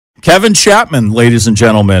Kevin Chapman, ladies and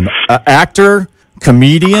gentlemen, actor,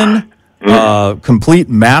 comedian, complete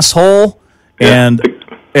masshole, and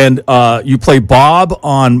you play Bob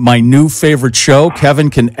on my new favorite show, Kevin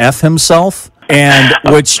Can F Himself, and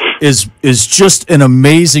which is just an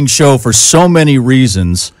amazing show for so many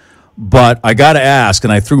reasons. But I got to ask,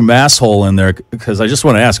 and I threw masshole in there because I just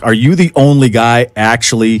want to ask, are you the only guy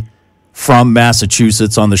actually from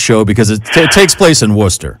Massachusetts on the show? Because it takes place in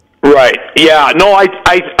Worcester. Right. Yeah. No, I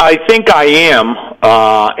think I am.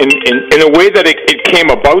 In a way that it came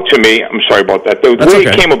about to me. I'm sorry about that. The way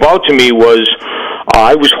it came about to me was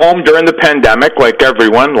I was home during the pandemic, like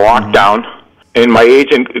everyone, locked down. And my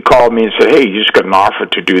agent called me and said, "Hey, you just got an offer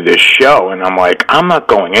to do this show." And I'm like, "I'm not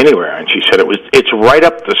going anywhere." And she said, "It's right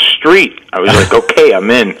up the street." I was like, "Okay, I'm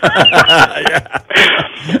in."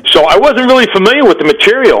 So I wasn't really familiar with the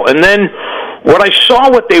material. And then when I saw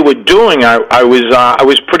what they were doing, I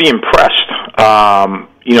was pretty impressed.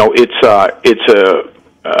 It's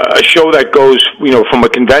a show that goes, from a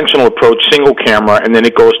conventional approach, single camera, and then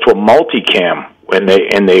it goes to a multicam. And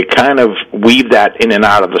they kind of weave that in and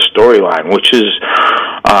out of the storyline, which is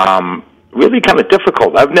really kind of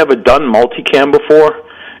difficult. I've never done multicam before,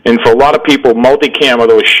 and for a lot of people, multicam are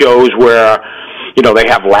those shows where they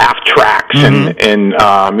have laugh tracks and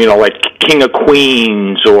like King of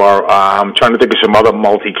Queens, or I'm trying to think of some other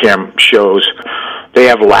multicam shows. They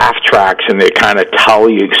have laugh tracks, and they kind of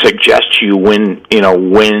suggest you when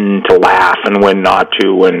to laugh and when not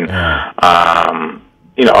to, and.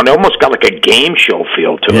 And it almost got like a game show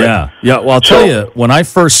feel to it. Yeah. Well, I'll tell you, when I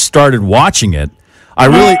first started watching it,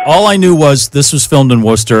 all I knew was this was filmed in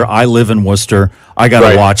Worcester. I live in Worcester. I got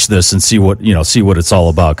to watch this and see what it's all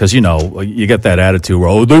about, because you get that attitude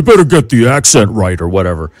where they better get the accent right or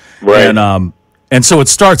whatever. Right. And so it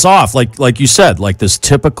starts off like you said, like this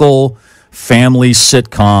typical family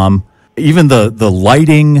sitcom, even the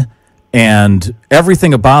lighting and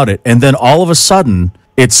everything about it, and then all of a sudden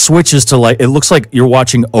it switches to it looks like you're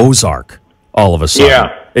watching Ozark all of a sudden.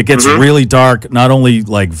 Yeah. It gets really dark, not only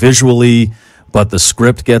like visually, but the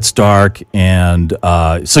script gets dark. And so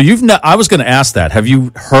I was going to ask that. Have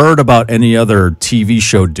you heard about any other TV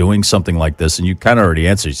show doing something like this? And you kind of already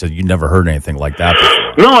answered. You said you never heard anything like that before.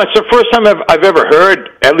 No, it's the first time I've ever heard,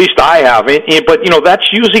 at least I have. But, that's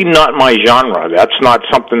usually not my genre. That's not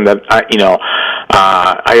something that,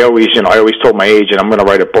 I always told my agent I'm going to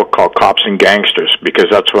write a book called Cops and Gangsters, because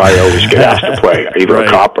that's what I always get asked to play, either a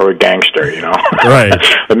cop or a gangster, Right.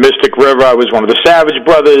 The Mystic River, I was one of the Savage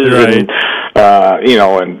Brothers, and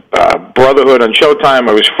Brotherhood on Showtime,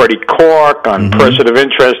 I was Freddie Cork. On Person of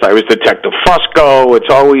Interest, I was Detective Fusco. It's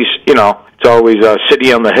always,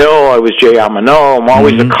 City on the Hill, I was Jay Amano. I'm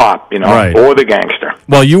always a cop, or the gangster.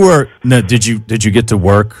 Well, did you get to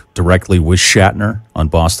work directly with Shatner on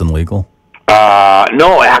Boston Legal?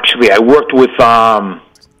 No, actually, I worked with,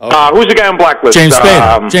 who's the guy on Blacklist? James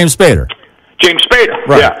Spader. James Spader,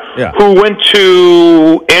 right. Yeah. Who went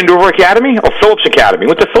to Andover Academy or Phillips Academy?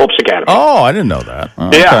 Went to Phillips Academy. Oh, I didn't know that.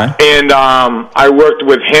 Oh, yeah, okay. And I worked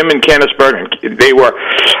with him and Candice Bergen.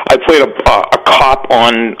 I played a cop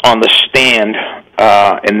on the stand,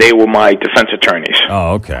 and they were my defense attorneys.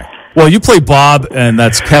 Oh, okay. Well, you play Bob, and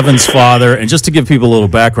that's Kevin's father. And just to give people a little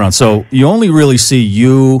background, so you only really see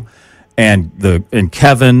you and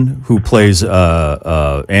Kevin, who plays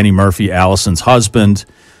Annie Murphy, Allison's husband.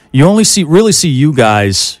 You only really see you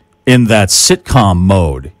guys in that sitcom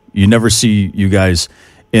mode. You never see you guys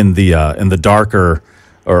in the darker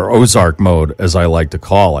or Ozark mode, as I like to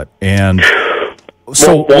call it. And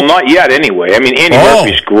so, well, not yet. Anyway, I mean, Annie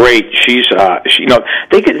Murphy's great. She's,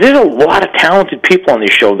 there's a lot of talented people on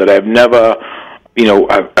this show that I've never,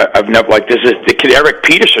 I've never, like, this is the kid Eric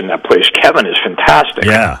Peterson that plays Kevin is fantastic.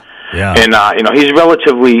 Yeah. Yeah. And, he's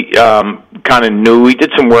relatively kind of new. He did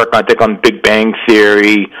some work, I think, on Big Bang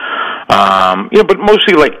Theory, but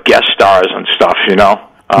mostly like guest stars and stuff,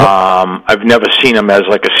 I've never seen him as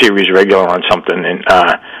like a series regular on something, and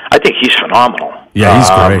I think he's phenomenal. Yeah, he's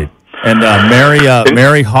great. And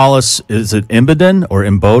Mary Hollis, is it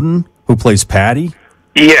Imboden, who plays Patty?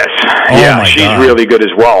 Yes. Yeah, she's really good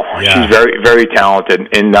as well. Yeah. She's very, very talented,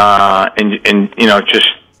 and just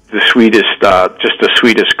the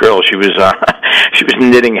sweetest girl. She was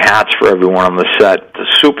knitting hats for everyone on the set.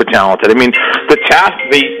 Super talented. I mean, the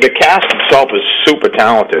cast itself is super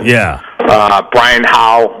talented. Yeah. Brian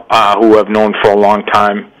Howe, who I've known for a long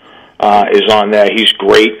time, is on there. He's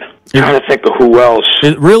great. I'm trying to think of who else.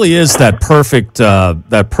 It really is that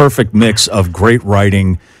perfect mix of great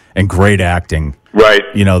writing and great acting. Right.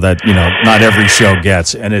 Not every show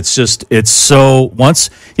gets. And it's so once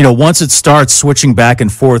it starts switching back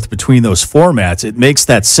and forth between those formats, it makes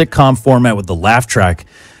that sitcom format with the laugh track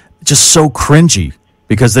just so cringy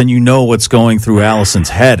because then you know what's going through Allison's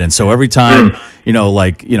head. And so every time,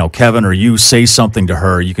 Kevin or you say something to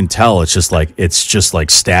her, you can tell it's just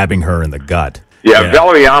like stabbing her in the gut. Yeah,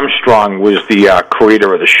 Valerie Armstrong was the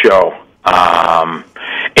creator of the show.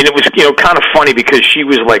 And it was, kind of funny because she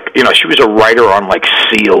was she was a writer on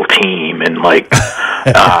SEAL Team and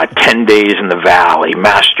 10 Days in the Valley.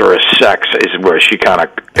 Master of Sex is where she kind of,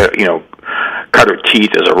 cut her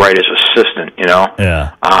teeth as a writer's assistant,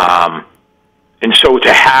 Yeah. And so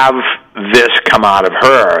to have this come out of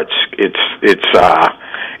her,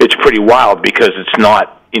 it's pretty wild because it's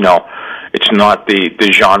not, it's not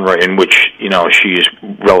the genre in which, she is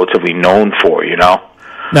relatively known for,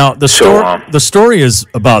 Now, the story is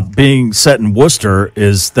about being set in Worcester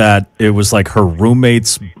is that it was like her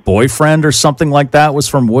roommate's boyfriend or something like that was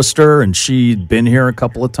from Worcester, and she'd been here a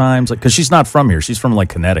couple of times. Because she's not from here. She's from,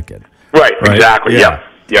 Connecticut. Right? Exactly. Yeah.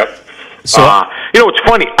 Yep. So, it's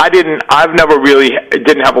funny. I've never really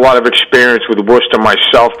didn't have a lot of experience with Worcester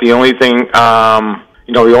myself. The only thing,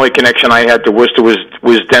 the only connection I had to Worcester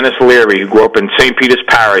was Dennis Leary, who grew up in St. Peter's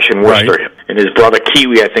Parish in Worcester. Right. And his brother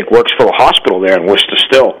Kiwi, I think, works for the hospital there in Worcester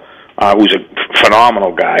still, who's a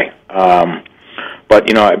phenomenal guy. But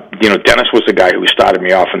Dennis was the guy who started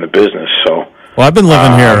me off in the business. So, well, I've been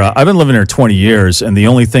living here. I've been living here 20 years, and the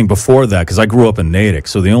only thing before that, because I grew up in Natick,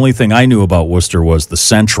 so the only thing I knew about Worcester was the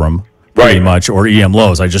Centrum, pretty much, or EM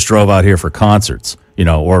Lowe's. I just drove out here for concerts,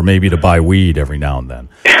 or maybe to buy weed every now and then.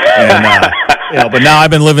 And, but now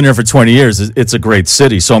I've been living here for 20 years. It's a great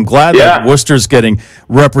city, so I'm glad that Worcester's getting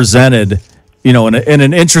represented, in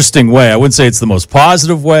an interesting way. I wouldn't say it's the most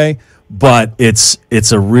positive way, but it's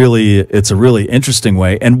a really interesting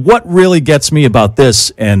way. And what really gets me about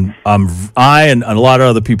this, and I and a lot of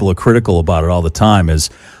other people are critical about it all the time, is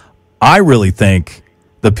I really think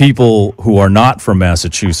the people who are not from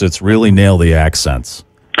Massachusetts really nail the accents.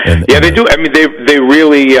 They do. I mean, they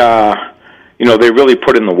really. They really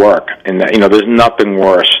put in the work, and there's nothing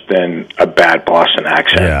worse than a bad Boston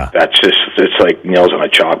accent. Yeah. It's like nails on a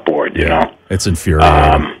chalkboard, It's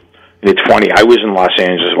infuriating. It's funny. I was in Los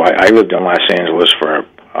Angeles. I lived in Los Angeles for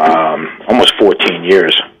almost 14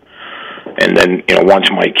 years, and then once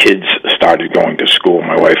my kids started going to school,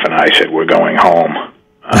 my wife and I said we're going home.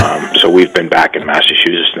 So we've been back in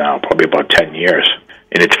Massachusetts now probably about 10 years,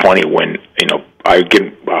 and it's funny when I'll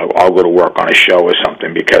go to work on a show or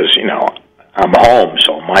something because I'm home,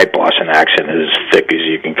 so my Boston accent is as thick as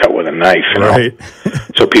you can cut with a knife. Right.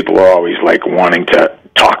 So people are always wanting to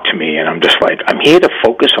talk to me, and I'm just I'm here to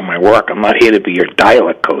focus on my work. I'm not here to be your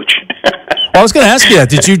dialect coach. I was going to ask you that.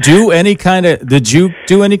 Did you do any kind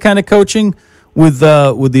of coaching with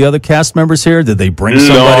the other cast members here? Did they bring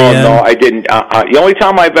somebody in? No, I didn't. The only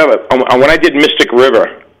time I've ever when I did Mystic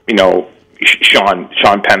River, Sean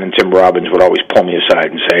Penn and Tim Robbins would always pull me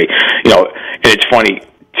aside and say, and it's funny.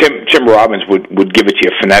 Tim Robbins would give it to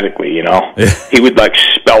you phonetically, He would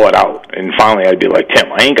spell it out, and finally I'd be like, Tim,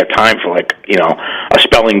 I ain't got time for a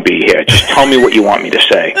spelling bee here. Just tell me what you want me to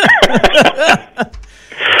say.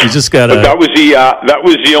 You just gotta. But that was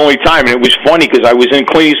the only time, and it was funny because I was in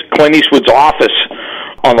Clint Eastwood's office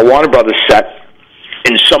on the Warner Brothers set,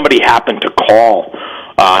 and somebody happened to call.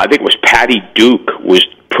 I think it was Patty Duke was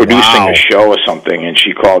producing a show or something, and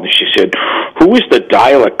she called and she said, "Who is the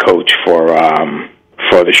dialect coach for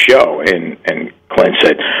the show?" And Clint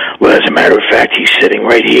said, "Well, as a matter of fact, he's sitting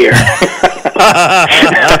right here."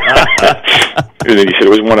 And then he said it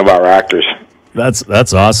was one of our actors.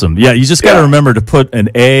 That's awesome. Yeah, you just got to remember to put an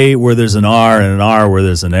A where there's an R and an R where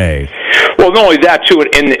there's an A. Well, not only that too,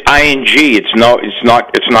 in the ing, it's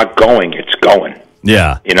not going, it's going.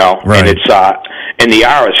 Yeah, and right. it's and the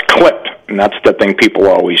R is clipped, and that's the thing people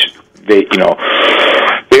always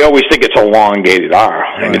they always think it's a elongated R,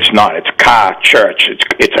 and it's not. It's car, church.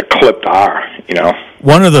 It's a clipped R.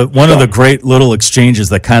 One of the great little exchanges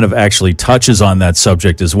that kind of actually touches on that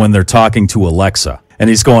subject is when they're talking to Alexa, and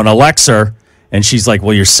he's going, "Alexa," and she's like,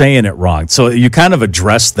 "Well, you're saying it wrong." So you kind of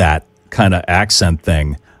address that kind of accent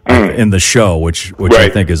thing in the show, which I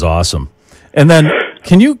think is awesome. And then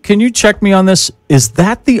can you check me on this? Is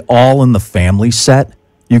that the All in the Family set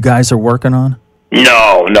you guys are working on?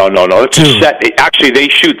 No. It's a set. Actually, they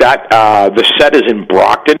shoot that. The set is in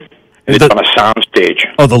Brockton, and it's on a soundstage.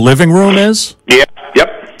 Oh, the living room is? Yeah.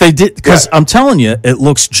 Yep. They did, because I'm telling you, it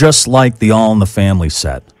looks just like the All in the Family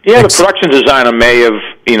set. Yeah, the production designer may have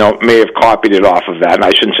copied it off of that, and I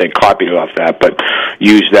shouldn't say copied it off that, but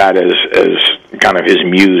used that as kind of his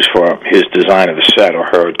muse for his design of the set, or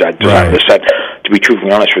her design of the set. To be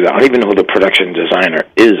truthfully honest with you, I don't even know who the production designer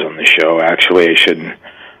is on the show. Actually, I shouldn't.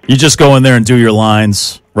 You just go in there and do your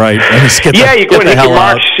lines. Right. And just Yeah, you go and hit your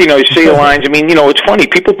marks, you say your lines. I mean, it's funny.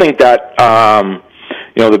 People think that,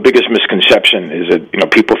 the biggest misconception is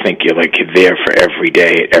that, people think you're there for every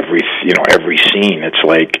day, every scene. It's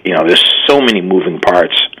like, there's so many moving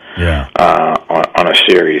parts on a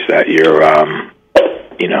series that you're,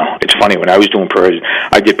 it's funny. When I was doing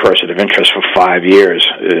I did Person of Interest for 5 years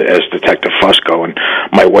as Detective Fusco, and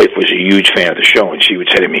my wife was a huge fan of the show, and she would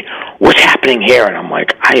say to me, "What's happening here?" And I'm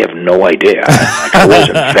like, "I have no idea. I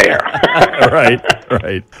wasn't there."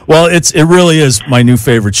 Right. Well, it really is my new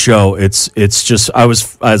favorite show. It's just, I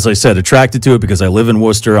was, as I said, attracted to it because I live in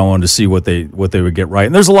Worcester. I wanted to see what they would get right,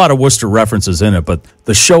 and there's a lot of Worcester references in it, but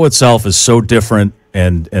the show itself is so different.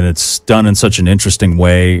 And it's done in such an interesting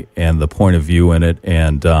way, and the point of view in it,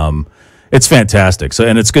 and it's fantastic. So,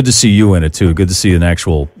 and it's good to see you in it too. Good to see an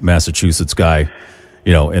actual Massachusetts guy,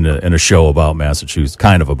 in a show about Massachusetts,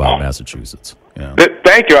 kind of about Massachusetts.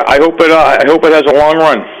 Thank you. I hope it has a long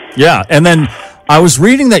run. Yeah, and then I was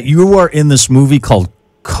reading that you are in this movie called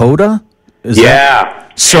CODA.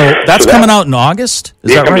 So that's coming out in August.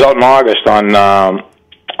 Is that right? It comes out in August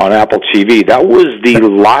on Apple TV. That was the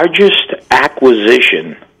largest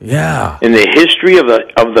acquisition in the history of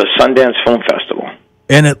the Sundance Film Festival.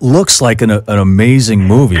 And it looks like an amazing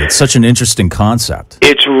movie. It's such an interesting concept.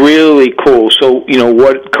 It's really cool. So,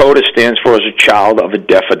 what CODA stands for is a child of a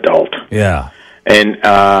deaf adult. Yeah. And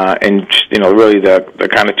really the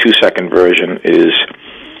kind of 2-second version is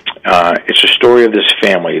it's a story of this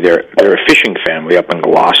family. They're a fishing family up in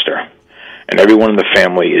Gloucester. And everyone in the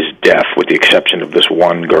family is deaf with the exception of this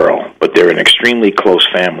one girl, but they're an extremely close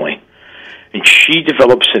family. And she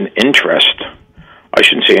develops an interest, I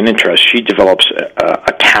shouldn't say an interest, she develops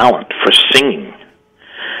a talent for singing.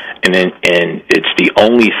 And it's the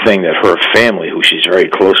only thing that her family, who she's very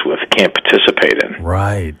close with, can't participate in.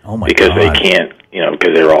 Right. Oh, my God. Because they can't,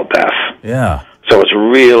 because they're all deaf. Yeah. So it's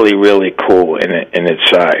really, really cool, and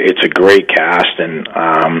it's a great cast, and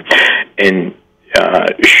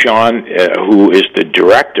Sean, who is the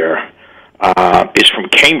director, is from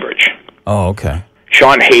Cambridge. Oh, okay.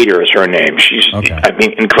 Sean Hader is her name. She's,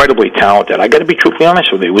 incredibly talented. I got to be truthfully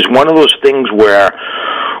honest with you. It was one of those things where,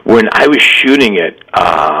 when I was shooting it,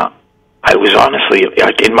 I was honestly,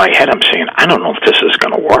 in my head, I'm saying, I don't know if this is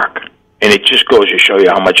going to work. And it just goes to show you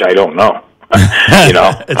how much I don't know.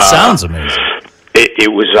 It sounds amazing.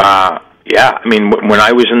 It was. Yeah, I mean, when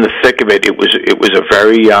I was in the thick of it, it was a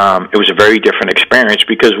very different experience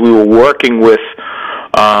because we were working with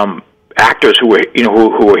actors who were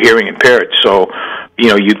who were hearing impaired. So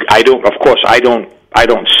I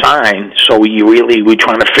don't sign. So we're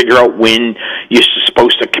trying to figure out when you're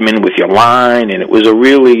supposed to come in with your line, and it was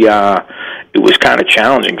it was kind of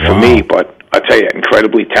challenging for me. But I tell you,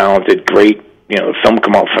 incredibly talented, great. The film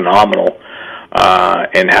came out phenomenal.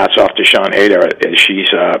 And hats off to Sean Hader. She's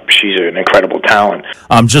an incredible talent.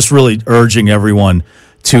 I'm just really urging everyone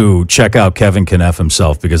to check out Kevin Kneff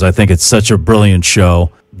himself because I think it's such a brilliant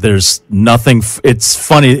show. There's nothing. It's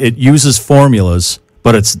funny. It uses formulas,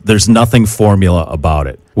 but there's nothing formula about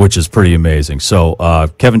it, which is pretty amazing. So,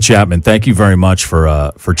 Kevin Chapman, thank you very much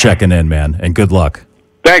for checking in, man, and good luck.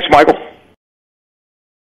 Thanks, Michael.